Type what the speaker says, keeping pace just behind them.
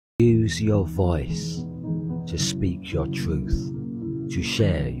Use your voice to speak your truth, to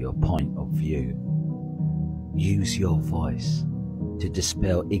share your point of view. Use your voice to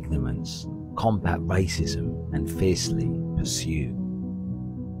dispel ignorance, combat racism, and fiercely pursue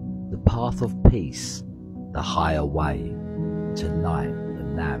the path of peace, the higher way, to light the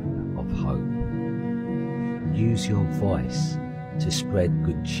lamp of hope. Use your voice to spread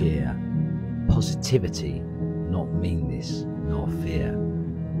good cheer, positivity, not meanness nor fear.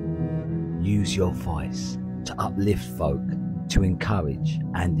 Use your voice to uplift folk, to encourage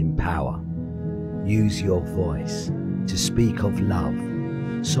and empower. Use your voice to speak of love,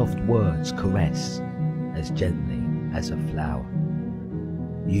 soft words caress as gently as a flower.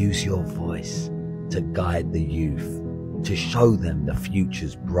 Use your voice to guide the youth, to show them the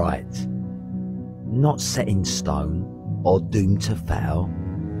future's bright, not set in stone or doomed to fail,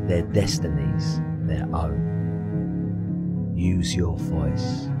 their destinies their own. Use your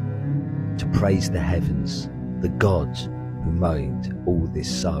voice to praise the heavens, the God who made all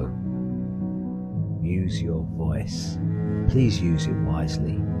this so. Use your voice, please use it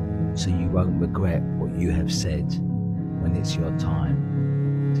wisely, so you won't regret what you have said when it's your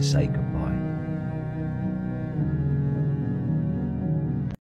time to say goodbye.